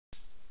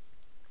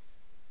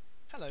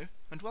Hello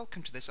and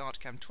welcome to this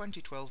Artcam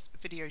 2012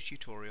 video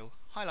tutorial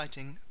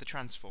highlighting the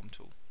transform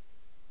tool.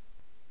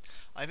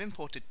 I have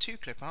imported two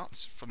clip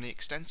arts from the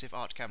extensive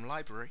Artcam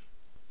library.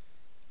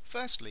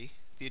 Firstly,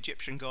 the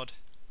Egyptian god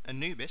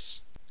Anubis,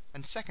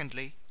 and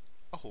secondly,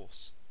 a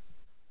horse.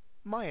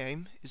 My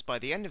aim is by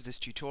the end of this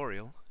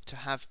tutorial to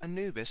have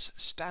Anubis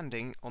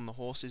standing on the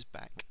horse's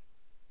back.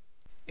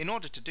 In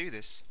order to do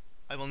this,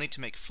 I will need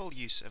to make full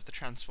use of the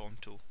transform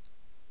tool.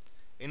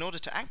 In order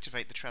to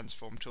activate the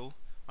transform tool,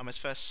 I must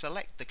first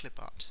select the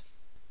clip art.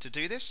 To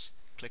do this,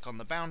 click on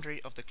the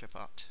boundary of the clip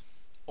art.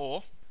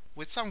 Or,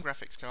 with some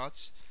graphics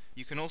cards,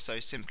 you can also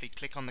simply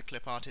click on the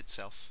clip art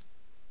itself.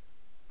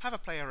 Have a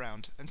play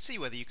around and see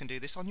whether you can do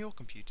this on your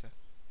computer.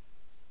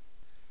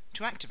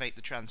 To activate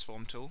the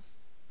transform tool,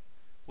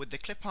 with the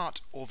clip art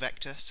or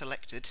vector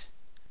selected,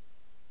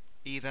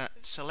 either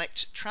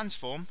select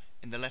transform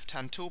in the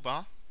left-hand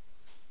toolbar,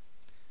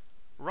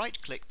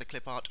 right-click the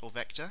clip art or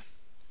vector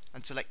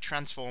and select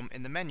transform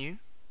in the menu,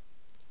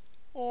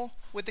 or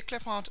with the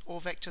clip art or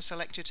vector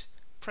selected,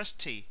 press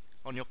T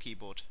on your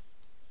keyboard.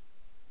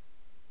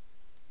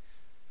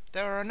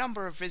 There are a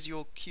number of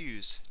visual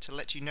cues to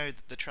let you know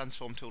that the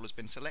transform tool has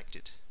been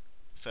selected.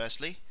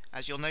 Firstly,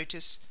 as you'll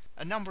notice,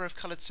 a number of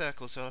coloured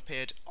circles have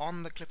appeared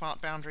on the clip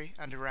art boundary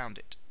and around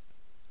it.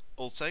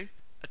 Also,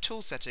 a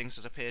tool settings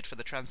has appeared for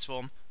the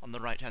transform on the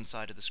right hand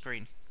side of the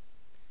screen.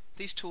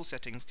 These tool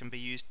settings can be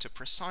used to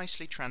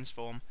precisely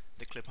transform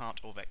the clip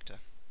art or vector.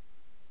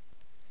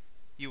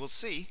 You will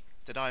see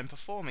that I am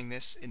performing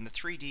this in the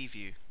 3D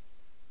view.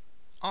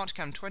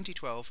 Artcam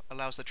 2012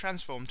 allows the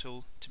transform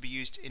tool to be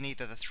used in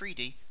either the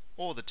 3D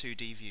or the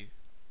 2D view.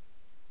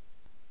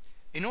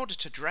 In order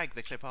to drag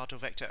the clip art or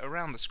vector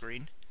around the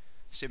screen,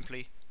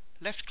 simply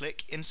left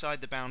click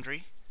inside the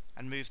boundary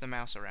and move the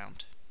mouse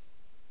around.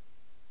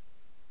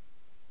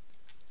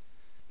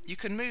 You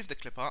can move the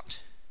clip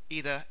art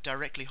either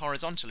directly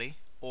horizontally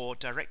or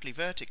directly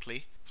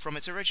vertically from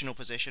its original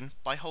position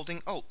by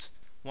holding Alt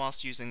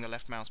whilst using the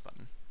left mouse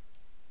button.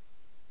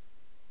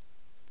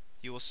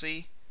 You will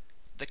see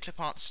the clip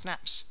art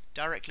snaps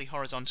directly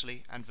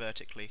horizontally and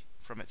vertically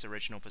from its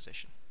original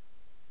position.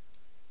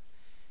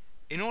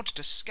 In order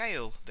to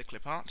scale the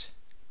clip art,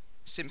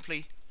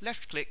 simply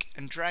left click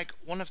and drag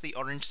one of the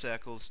orange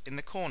circles in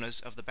the corners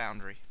of the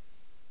boundary.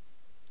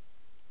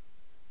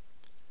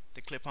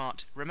 The clip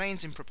art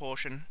remains in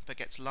proportion but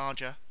gets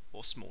larger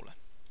or smaller.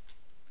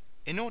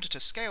 In order to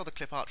scale the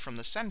clip art from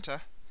the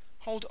center,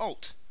 hold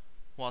Alt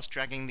whilst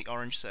dragging the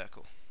orange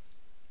circle.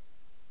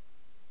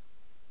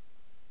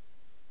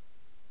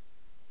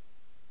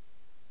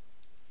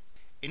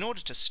 In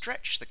order to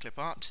stretch the clip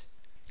art,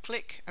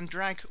 click and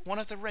drag one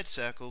of the red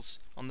circles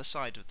on the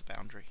side of the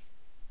boundary.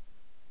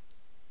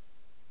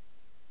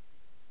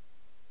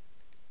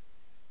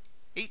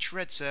 Each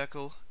red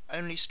circle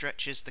only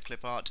stretches the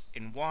clip art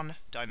in one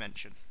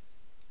dimension.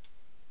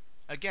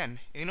 Again,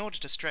 in order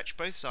to stretch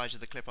both sides of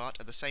the clip art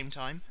at the same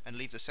time and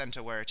leave the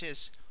center where it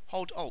is,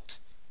 hold Alt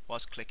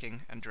whilst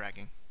clicking and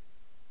dragging.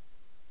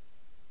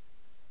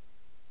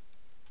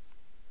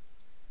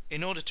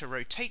 In order to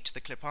rotate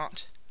the clip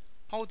art,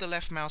 hold the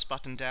left mouse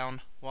button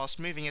down whilst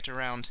moving it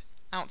around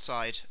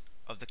outside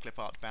of the clip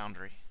art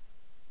boundary.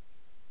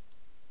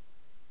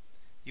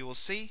 You will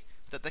see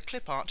that the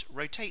clip art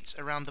rotates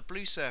around the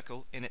blue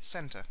circle in its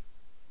center.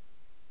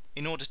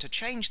 In order to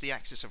change the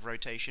axis of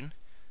rotation,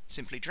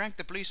 simply drag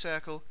the blue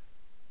circle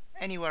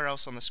anywhere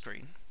else on the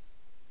screen.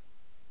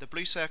 The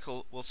blue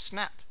circle will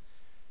snap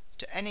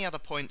to any other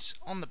points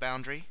on the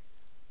boundary,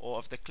 or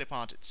of the clip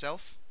art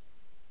itself,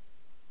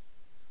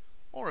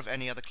 or of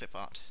any other clip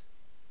art.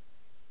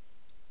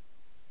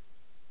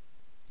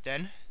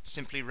 Then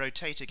simply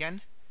rotate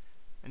again,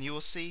 and you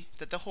will see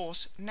that the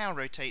horse now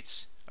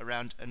rotates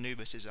around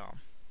Anubis's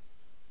arm.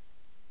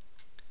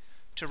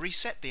 To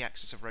reset the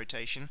axis of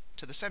rotation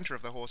to the center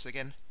of the horse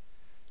again,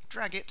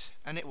 drag it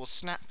and it will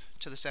snap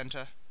to the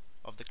center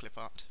of the clip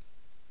art.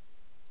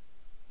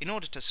 In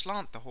order to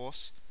slant the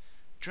horse,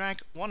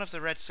 drag one of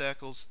the red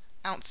circles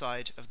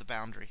outside of the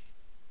boundary.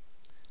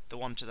 The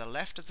one to the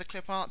left of the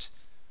clip art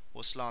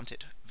will slant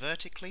it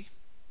vertically,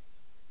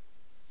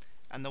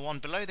 and the one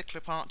below the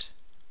clip art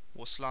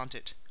will slant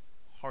it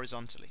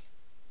horizontally.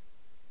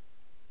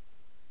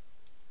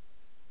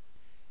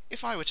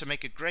 If I were to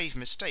make a grave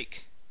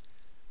mistake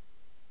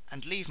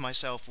and leave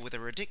myself with a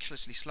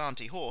ridiculously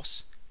slanty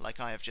horse, like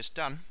I have just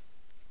done,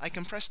 I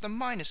can press the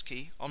minus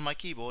key on my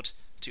keyboard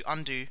to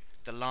undo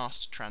the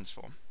last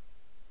transform.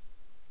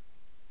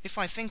 If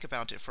I think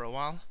about it for a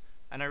while,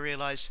 and I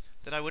realize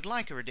that I would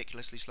like a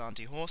ridiculously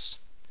slanty horse,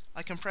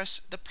 I can press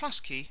the plus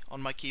key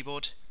on my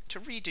keyboard to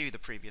redo the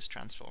previous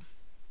transform.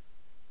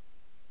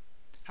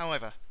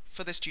 However,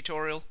 for this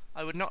tutorial,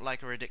 I would not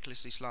like a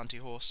ridiculously slanty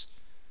horse,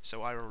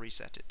 so I will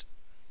reset it.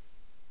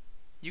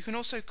 You can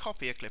also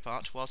copy a clip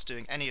art whilst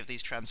doing any of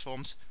these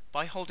transforms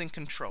by holding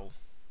Ctrl.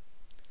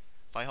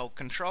 If I hold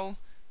Ctrl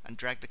and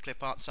drag the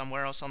clip art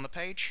somewhere else on the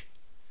page,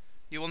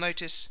 you will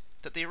notice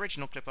that the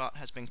original clip art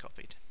has been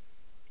copied.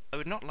 I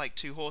would not like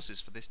two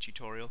horses for this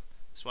tutorial,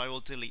 so I will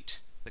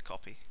delete the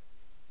copy.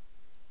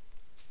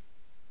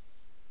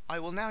 I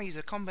will now use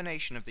a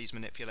combination of these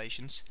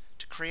manipulations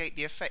to create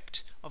the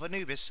effect of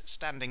Anubis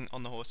standing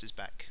on the horse's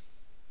back.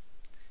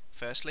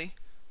 Firstly,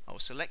 I will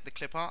select the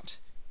clip art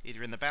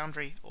either in the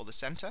boundary or the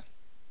center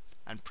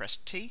and press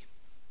T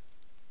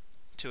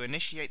to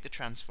initiate the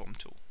transform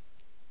tool.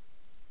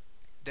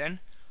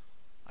 Then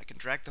I can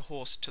drag the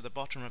horse to the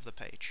bottom of the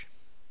page.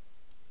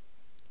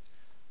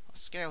 I'll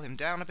scale him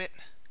down a bit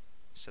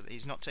so that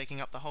he's not taking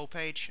up the whole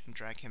page and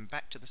drag him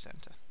back to the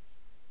center.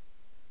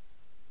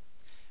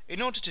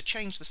 In order to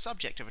change the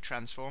subject of a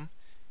transform,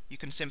 you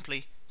can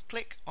simply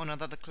click on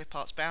another clip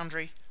art's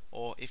boundary,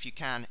 or if you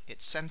can,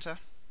 its center,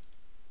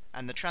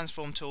 and the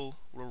transform tool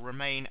will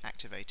remain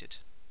activated.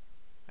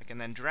 I can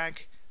then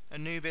drag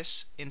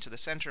Anubis into the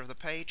center of the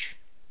page,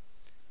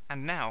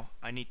 and now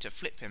I need to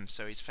flip him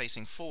so he's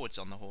facing forwards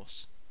on the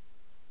horse.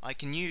 I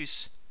can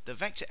use the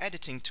vector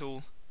editing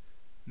tool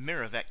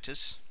Mirror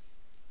Vectors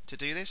to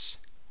do this,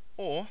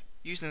 or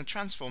using the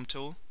transform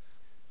tool,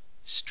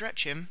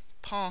 stretch him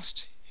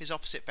past his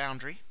opposite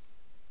boundary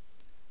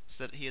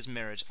so that he is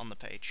mirrored on the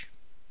page.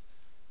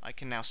 I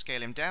can now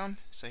scale him down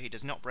so he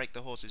does not break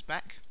the horse's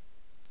back,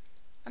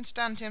 and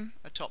stand him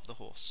atop the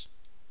horse.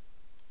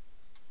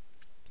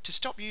 To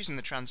stop using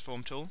the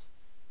transform tool,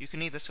 you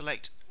can either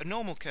select a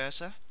normal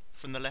cursor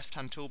from the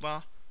left-hand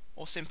toolbar,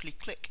 or simply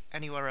click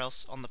anywhere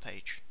else on the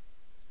page.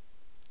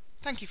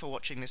 Thank you for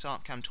watching this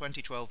Artcam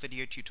 2012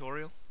 video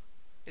tutorial.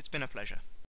 It's been a pleasure.